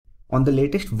On the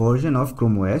latest version of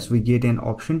Chrome OS, we get an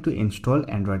option to install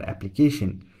Android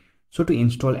application. So to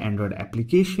install Android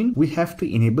application, we have to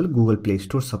enable Google Play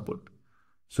Store support.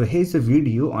 So here's a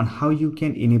video on how you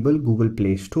can enable Google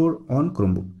Play Store on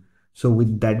Chromebook. So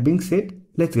with that being said,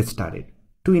 let's get started.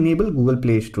 To enable Google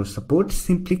Play Store support,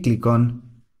 simply click on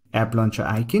App Launcher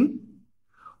icon,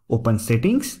 open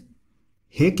Settings.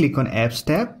 Here click on Apps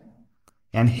tab,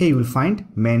 and here you will find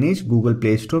Manage Google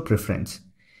Play Store Preference.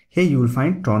 Here you will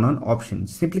find Turn On option.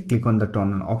 Simply click on the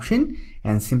Turn On option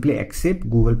and simply accept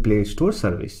Google Play Store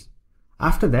service.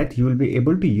 After that, you will be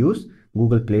able to use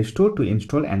Google Play Store to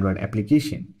install Android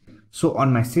application. So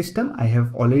on my system, I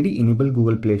have already enabled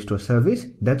Google Play Store service.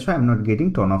 That's why I'm not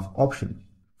getting Turn Off option.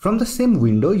 From the same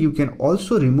window, you can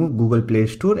also remove Google Play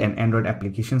Store and Android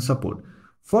application support.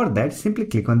 For that, simply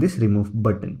click on this Remove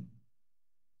button.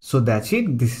 So that's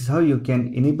it. This is how you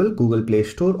can enable Google Play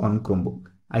Store on Chromebook.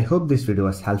 I hope this video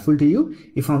was helpful to you.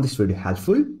 If you found this video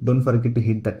helpful, don't forget to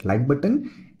hit that like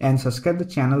button and subscribe the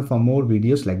channel for more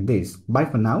videos like this. Bye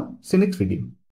for now. See you next video.